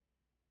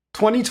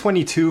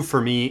2022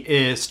 for me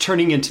is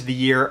turning into the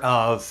year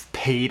of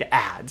paid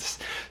ads.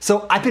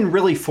 So I've been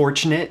really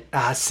fortunate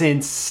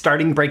since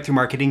starting Breakthrough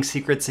Marketing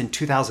Secrets in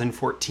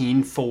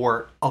 2014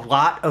 for a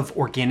lot of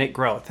organic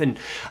growth. And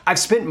I've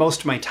spent most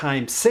of my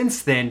time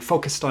since then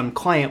focused on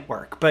client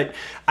work, but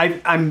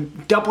I'm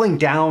doubling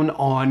down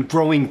on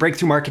growing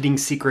Breakthrough Marketing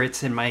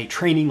Secrets in my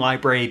training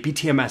library,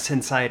 BTMS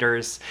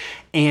Insiders,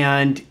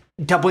 and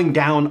doubling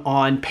down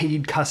on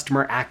paid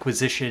customer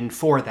acquisition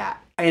for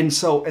that. And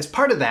so as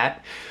part of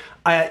that,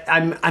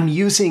 I'm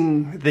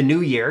using the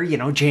new year,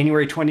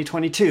 January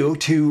 2022,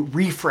 to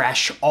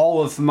refresh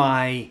all of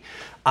my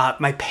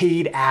my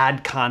paid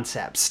ad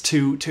concepts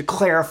to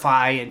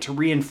clarify and to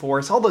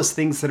reinforce all those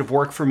things that have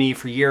worked for me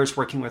for years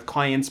working with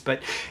clients.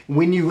 But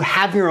when you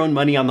have your own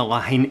money on the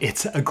line,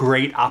 it's a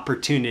great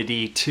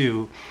opportunity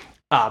to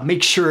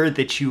make sure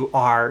that you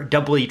are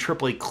doubly,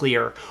 triply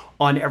clear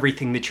on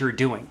everything that you're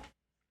doing.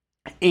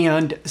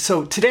 And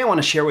so today I want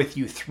to share with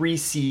you 3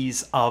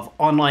 C's of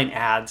online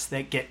ads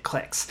that get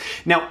clicks.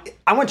 Now,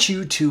 I want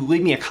you to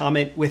leave me a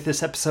comment with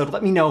this episode.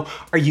 Let me know,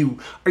 are you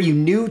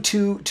new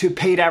to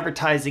paid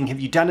advertising? Have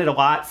you done it a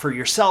lot for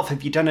yourself?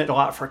 Have you done it a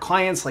lot for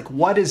clients? Like,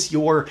 what is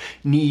your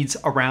needs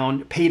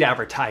around paid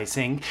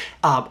advertising?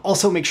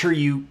 Also, make sure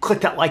you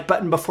click that like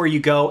button before you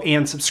go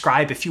and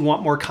subscribe if you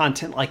want more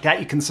content like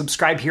that. You can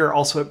subscribe here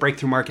also at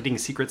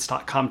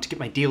breakthroughmarketingsecrets.com to get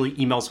my daily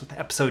emails with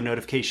episode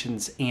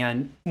notifications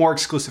and more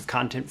exclusive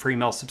content for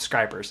email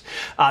subscribers.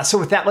 So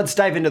with that, let's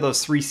dive into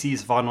those 3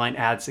 C's of online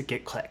ads that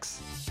get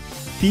clicks.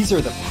 These are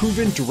the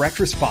proven direct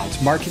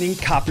response marketing,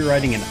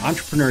 copywriting, and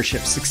entrepreneurship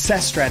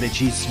success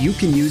strategies you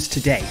can use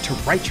today to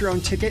write your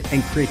own ticket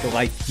and create the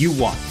life you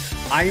want.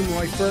 I am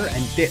Roy Furr,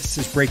 and this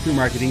is Breakthrough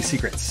Marketing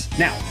Secrets.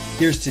 Now,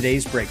 here's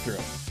today's breakthrough.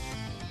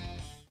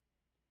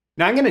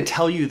 Now I'm going to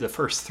tell you the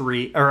first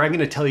 3, or I'm going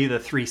to tell you the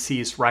 3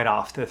 C's right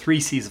off, the 3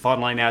 C's of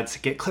online ads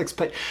that get clicks,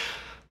 but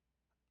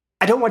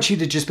I don't want you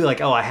to just be like,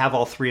 oh, I have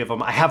all 3 of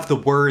them. I have the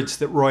words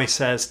that Roy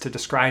says to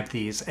describe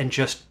these and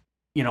just,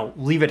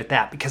 leave it at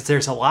that, because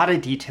there's a lot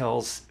of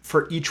details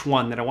for each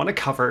one that I want to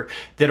cover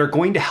that are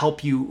going to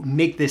help you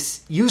make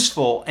this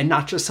useful and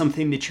not just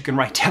something that you can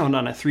write down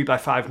on a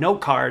 3x5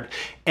 note card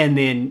and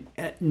then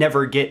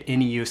never get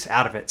any use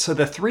out of it. So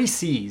the 3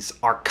 C's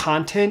are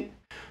content,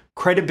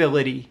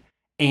 credibility,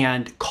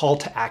 and call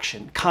to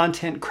action.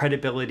 Content,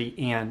 credibility,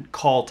 and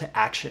call to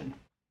action.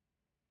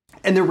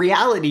 And the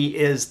reality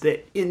is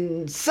that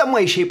in some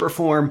way, shape, or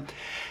form,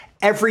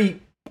 every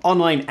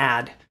online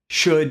ad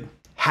should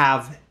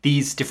have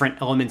these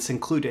different elements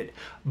included.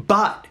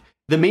 But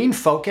the main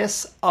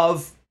focus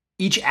of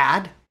each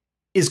ad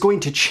is going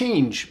to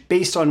change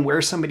based on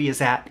where somebody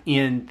is at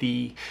in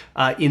the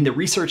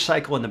research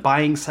cycle, in the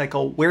buying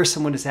cycle, where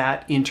someone is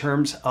at in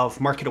terms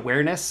of market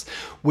awareness,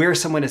 where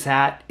someone is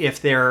at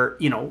if they're,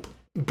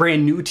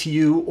 brand new to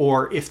you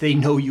or if they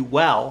know you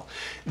well.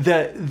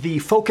 The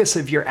focus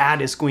of your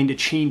ad is going to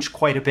change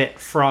quite a bit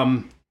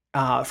from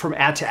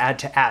ad to ad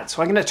to ad.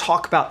 So I'm going to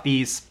talk about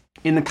these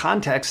in the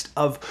context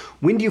of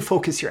when do you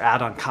focus your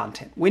ad on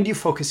content? When do you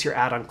focus your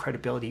ad on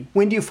credibility?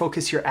 When do you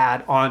focus your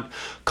ad on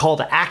call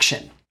to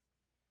action?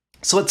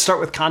 So let's start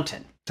with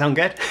content. Sound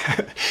good?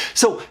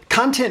 So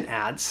content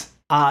ads,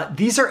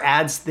 these are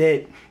ads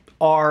that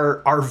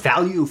are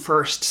value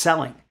first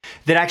selling,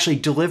 that actually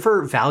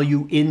deliver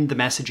value in the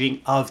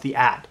messaging of the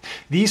ad.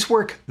 These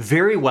work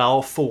very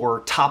well for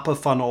top of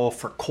funnel,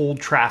 for cold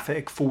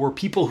traffic, for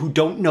people who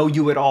don't know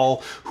you at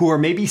all, who are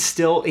maybe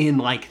still in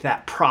like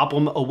that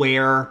problem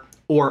aware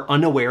or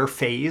unaware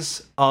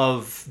phase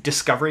of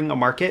discovering a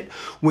market,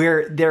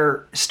 where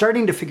they're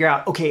starting to figure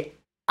out, okay,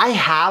 I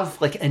have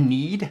like a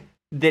need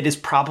that is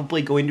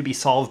probably going to be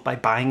solved by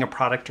buying a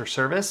product or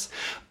service,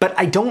 but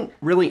I don't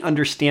really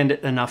understand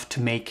it enough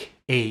to make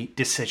a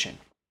decision.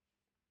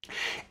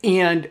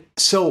 And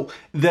so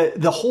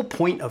the whole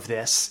point of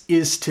this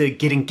is to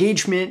get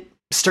engagement,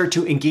 start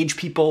to engage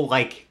people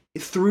like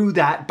through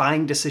that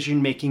buying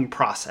decision-making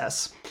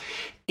process,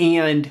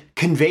 and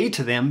convey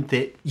to them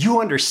that you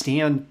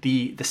understand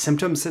the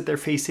symptoms that they're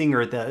facing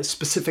or the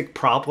specific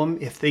problem,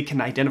 if they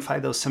can identify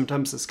those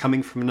symptoms as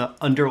coming from an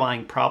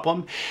underlying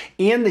problem,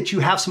 and that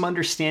you have some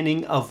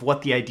understanding of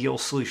what the ideal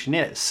solution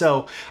is.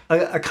 So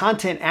a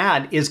content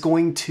ad is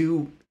going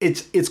to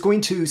it's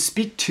going to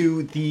speak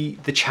to the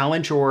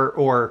challenge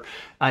or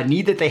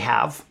need that they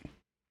have,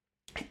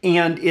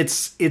 and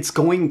it's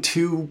going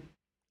to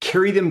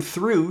carry them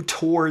through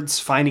towards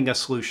finding a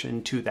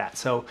solution to that.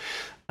 So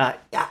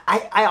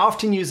I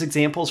often use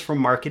examples from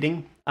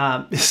marketing.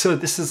 So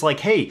this is like,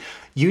 hey,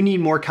 you need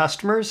more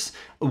customers.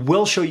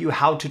 We'll show you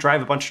how to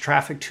drive a bunch of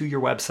traffic to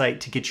your website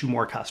to get you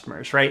more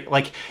customers, right?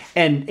 Like,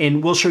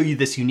 and we'll show you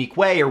this unique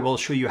way, or we'll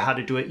show you how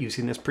to do it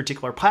using this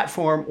particular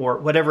platform or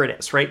whatever it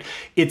is, right?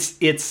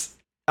 It's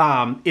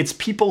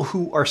people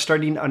who are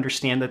starting to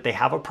understand that they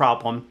have a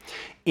problem,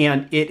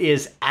 and it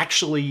is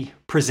actually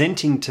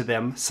presenting to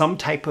them some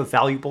type of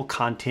valuable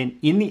content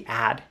in the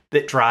ad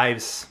that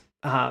drives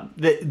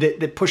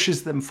that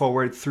pushes them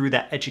forward through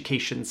that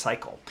education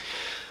cycle.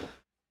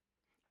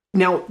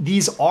 Now,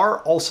 these are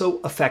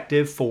also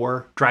effective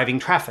for driving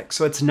traffic.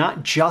 So it's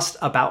not just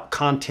about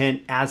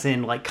content as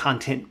in like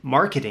content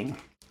marketing.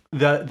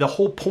 The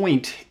whole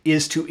point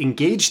is to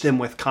engage them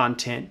with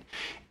content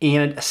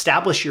and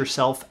establish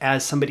yourself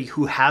as somebody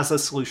who has a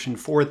solution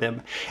for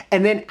them,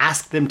 and then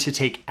ask them to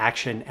take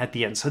action at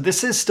the end. So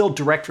this is still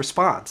direct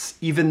response,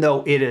 even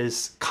though it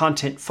is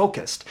content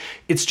focused.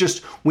 It's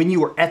just when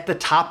you are at the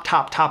top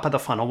of the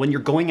funnel, when you're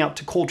going out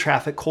to cold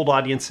traffic, cold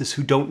audiences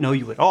who don't know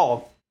you at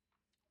all,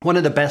 one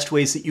of the best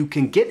ways that you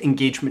can get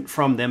engagement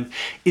from them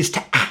is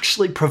to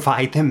actually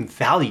provide them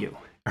value,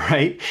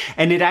 right?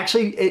 And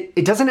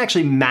it doesn't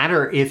actually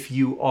matter if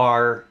you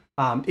are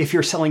if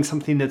you're selling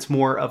something that's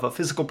more of a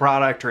physical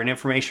product or an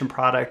information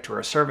product or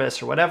a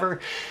service or whatever.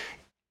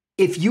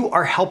 If you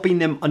are helping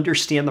them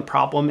understand the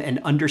problem and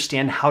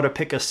understand how to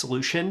pick a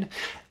solution,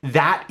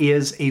 that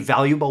is a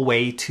valuable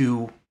way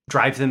to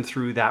drive them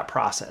through that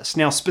process.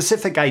 Now,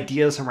 specific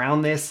ideas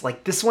around this,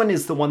 like this one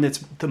is the one that's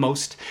the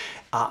most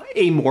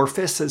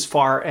amorphous as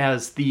far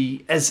as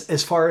the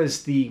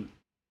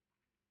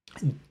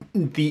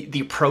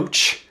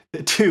approach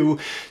to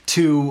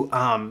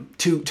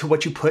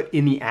what you put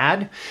in the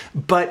ad.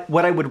 But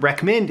what I would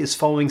recommend is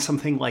following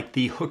something like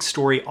the hook,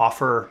 story,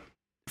 offer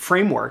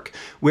framework,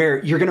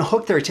 where you're going to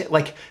hook their attention.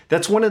 Like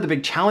that's one of the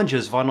big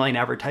challenges of online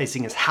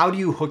advertising, is how do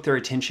you hook their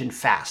attention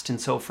fast?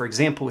 And so, for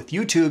example, with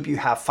YouTube, you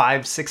have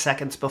 5-6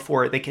 seconds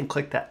before they can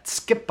click that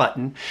skip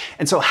button.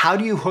 And so how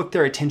do you hook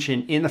their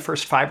attention in the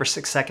first 5 or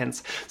 6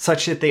 seconds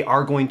such that they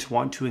are going to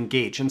want to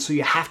engage? And so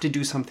you have to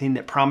do something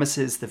that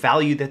promises the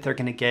value that they're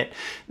going to get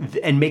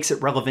and makes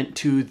it relevant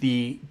to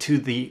the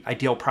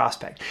ideal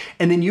prospect.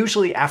 And then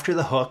usually after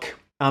the hook,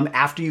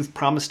 after you've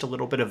promised a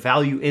little bit of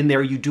value in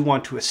there, you do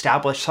want to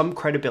establish some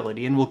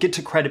credibility, and we'll get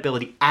to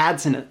credibility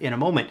ads in a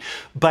moment.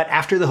 But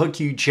after the hook,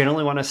 you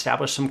generally want to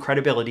establish some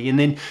credibility, and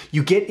then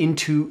you get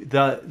into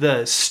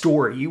the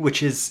story,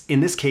 which is, in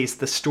this case,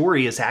 the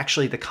story is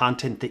actually the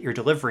content that you're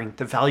delivering,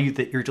 the value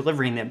that you're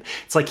delivering them.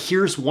 It's like,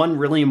 here's one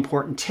really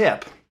important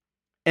tip.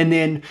 And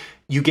then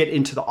you get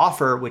into the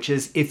offer, which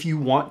is, if you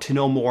want to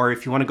know more,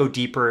 if you want to go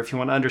deeper, if you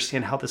want to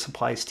understand how this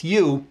applies to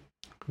you,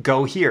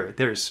 go here.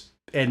 There's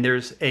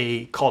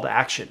a call to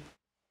action.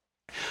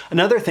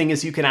 Another thing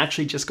is you can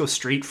actually just go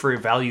straight for a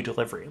value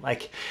delivery.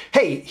 Like,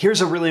 hey, here's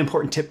a really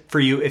important tip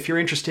for you. If you're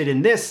interested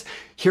in this,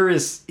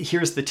 here's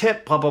the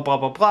tip, blah, blah, blah,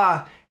 blah,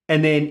 blah.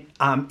 And then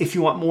if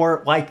you want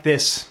more like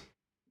this,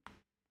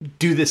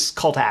 do this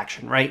call to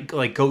action, right?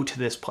 Like, go to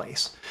this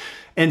place.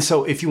 And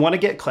so if you want to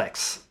get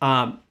clicks,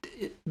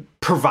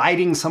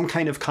 providing some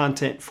kind of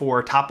content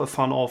for top of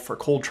funnel, for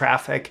cold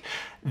traffic,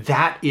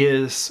 that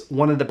is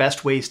one of the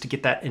best ways to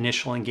get that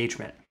initial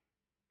engagement.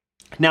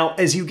 Now,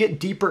 as you get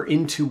deeper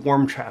into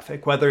warm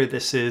traffic, whether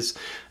this is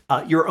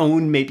your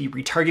own maybe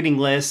retargeting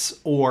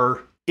lists,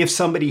 or if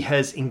somebody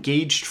has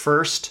engaged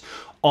first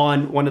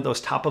on one of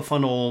those top of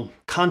funnel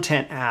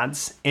content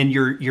ads and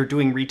you're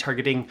doing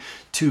retargeting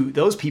to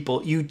those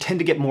people, you tend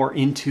to get more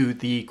into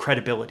the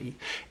credibility.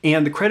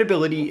 And the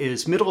credibility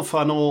is middle of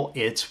funnel,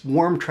 it's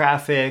warm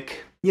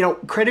traffic. You know,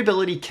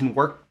 credibility can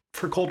work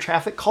for cold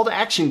traffic. Call to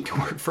action can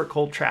work for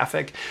cold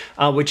traffic,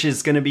 which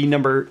is going to be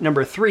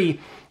number 3.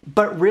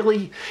 But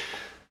really,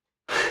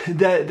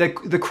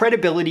 the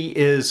credibility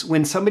is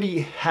when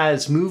somebody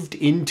has moved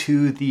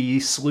into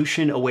the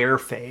solution aware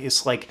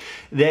phase. Like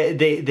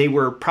they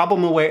were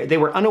problem aware, they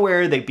were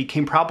unaware, they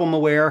became problem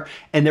aware,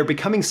 and they're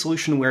becoming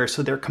solution aware.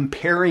 So they're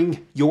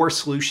comparing your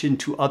solution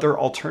to other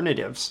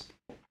alternatives.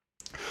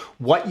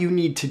 What you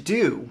need to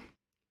do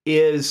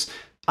is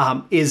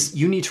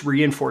you need to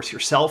reinforce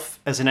yourself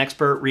as an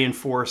expert,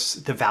 reinforce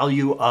the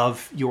value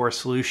of your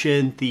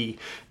solution, the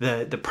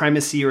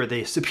primacy or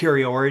the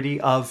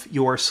superiority of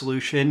your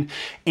solution,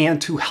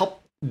 and to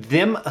help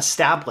them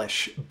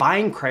establish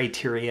buying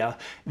criteria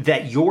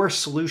that your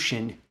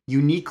solution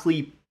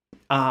uniquely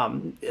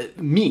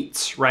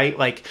meets, right?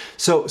 Like,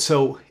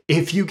 so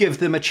if you give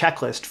them a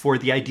checklist for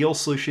the ideal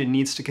solution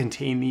needs to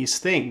contain these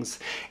things,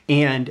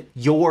 and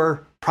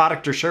your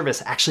product or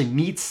service actually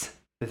meets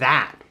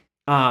that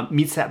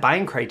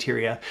buying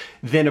criteria,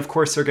 then of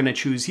course they're going to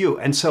choose you.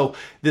 And so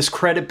this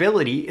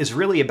credibility is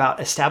really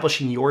about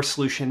establishing your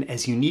solution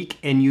as unique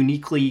and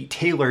uniquely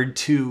tailored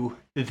to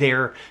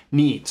their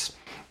needs.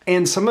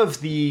 And some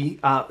of the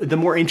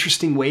more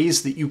interesting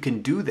ways that you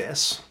can do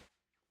this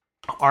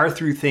are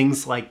through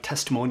things like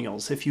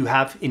testimonials. If you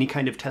have any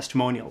kind of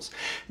testimonials,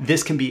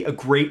 this can be a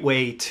great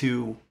way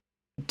to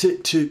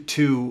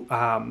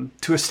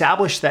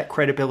establish that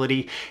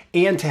credibility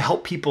and to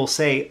help people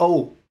say,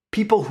 oh,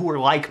 people who are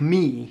like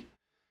me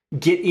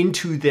get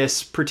into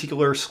this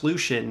particular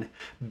solution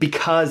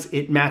because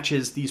it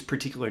matches these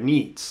particular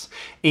needs.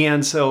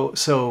 And so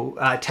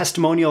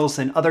testimonials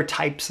and other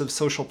types of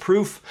social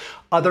proof,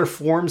 other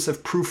forms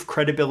of proof,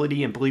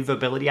 credibility, and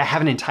believability. I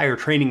have an entire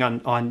training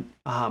on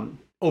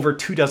over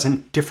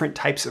 24 different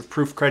types of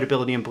proof,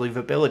 credibility, and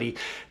believability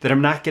that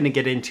I'm not going to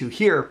get into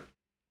here.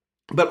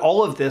 But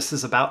all of this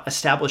is about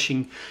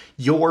establishing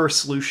your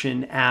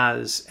solution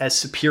as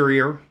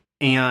superior,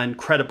 and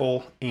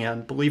credible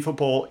and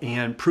believable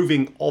and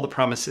proving all the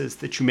promises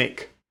that you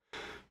make.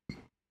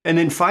 And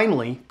then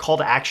finally, call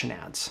to action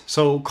ads.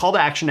 So call to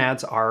action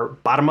ads are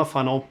bottom of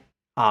funnel.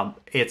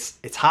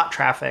 It's hot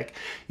traffic.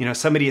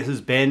 Somebody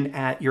who's been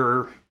at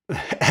your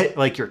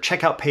like your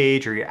checkout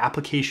page or your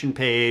application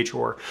page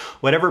or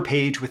whatever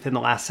page within the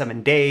last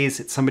 7 days.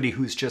 It's somebody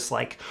who's just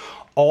like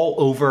all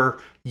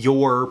over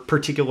your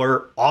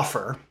particular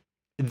offer.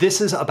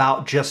 This is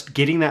about just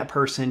getting that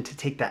person to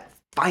take that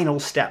final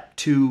step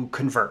to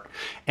convert.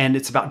 And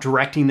it's about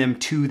directing them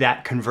to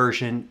that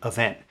conversion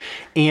event.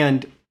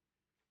 And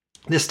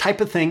this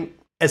type of thing,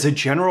 as a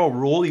general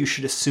rule, you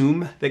should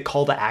assume that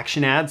call to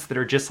action ads that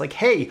are just like,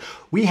 hey,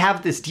 we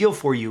have this deal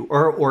for you,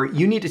 or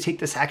you need to take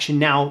this action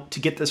now to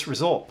get this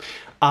result.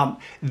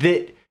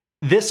 That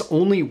this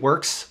only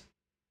works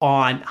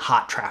on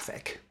hot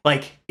traffic.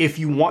 Like if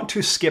you want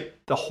to skip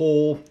the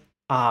whole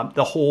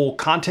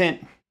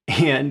content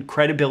and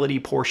credibility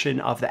portion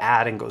of the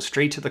ad and go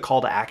straight to the call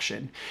to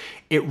action,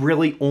 it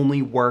really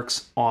only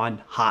works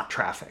on hot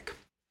traffic.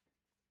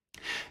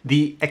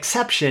 The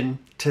exception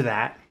to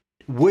that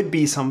would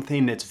be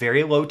something that's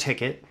very low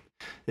ticket,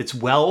 it's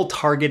well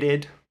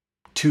targeted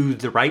to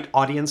the right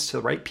audience, to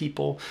the right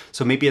people.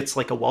 So maybe it's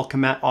like a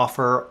welcome mat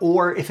offer,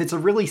 or if it's a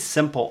really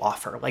simple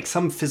offer, like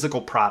some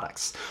physical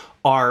products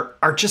are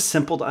just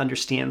simple to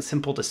understand,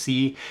 simple to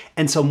see.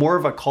 And so more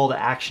of a call to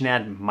action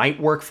ad might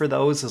work for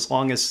those, as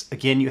long as,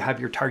 again, you have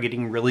your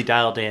targeting really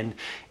dialed in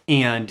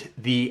and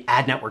the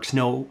ad networks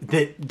know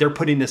that they're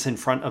putting this in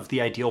front of the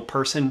ideal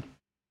person.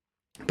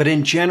 But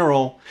in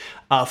general,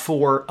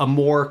 for a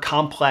more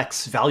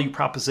complex value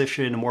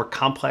proposition, a more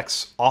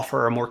complex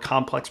offer, a more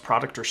complex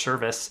product or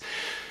service,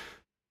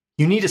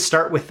 you need to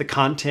start with the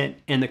content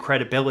and the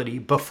credibility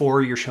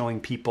before you're showing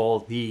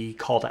people the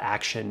call to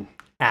action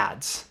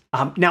ads.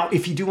 Now,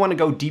 if you do want to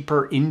go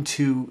deeper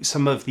into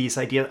some of these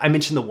ideas, I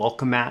mentioned the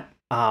welcome mat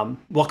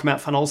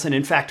funnels. And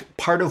in fact,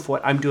 part of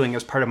what I'm doing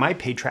as part of my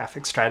paid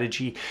traffic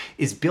strategy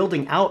is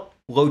building out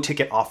low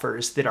ticket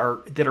offers that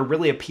are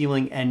really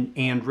appealing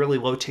and really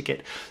low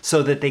ticket,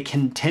 so that they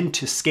can tend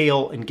to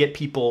scale and get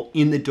people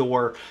in the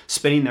door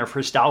spending their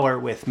first dollar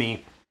with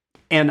me.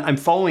 And I'm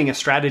following a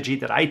strategy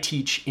that I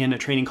teach in a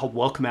training called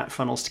Welcome Mat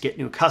Funnels to get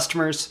new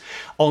customers.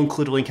 I'll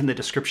include a link in the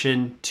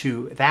description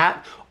to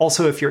that.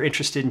 Also, if you're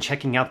interested in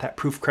checking out that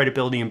proof,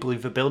 credibility, and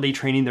believability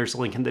training, there's a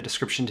link in the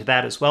description to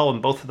that as well.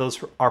 And both of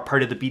those are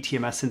part of the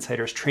BTMS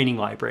Insiders training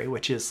library,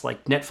 which is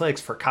like Netflix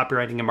for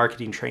copywriting and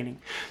marketing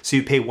training. So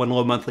you pay one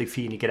low monthly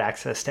fee and you get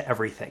access to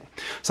everything.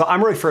 So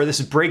I'm Roy Furr. This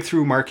is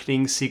Breakthrough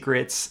Marketing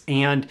Secrets.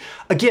 And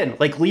again,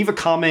 like leave a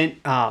comment,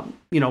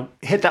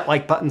 hit that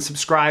like button,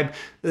 subscribe,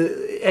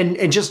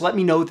 and just let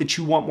me know that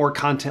you want more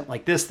content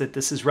like this, that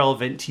this is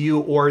relevant to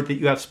you, or that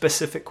you have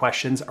specific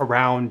questions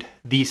around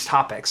these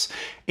topics.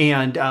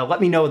 And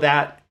let me know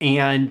that.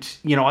 And,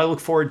 I look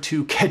forward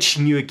to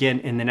catching you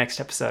again in the next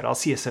episode. I'll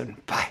see you soon.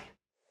 Bye.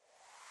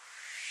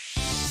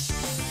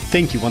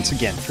 Thank you once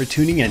again for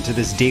tuning in to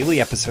this daily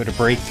episode of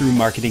Breakthrough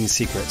Marketing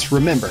Secrets.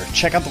 Remember,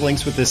 check out the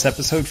links with this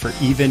episode for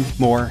even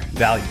more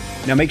value.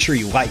 Now make sure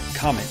you like,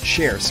 comment,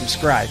 share,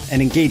 subscribe,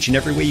 and engage in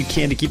every way you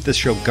can to keep this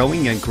show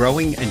going and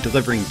growing and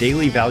delivering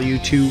daily value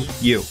to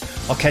you.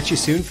 I'll catch you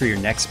soon for your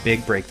next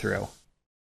big breakthrough.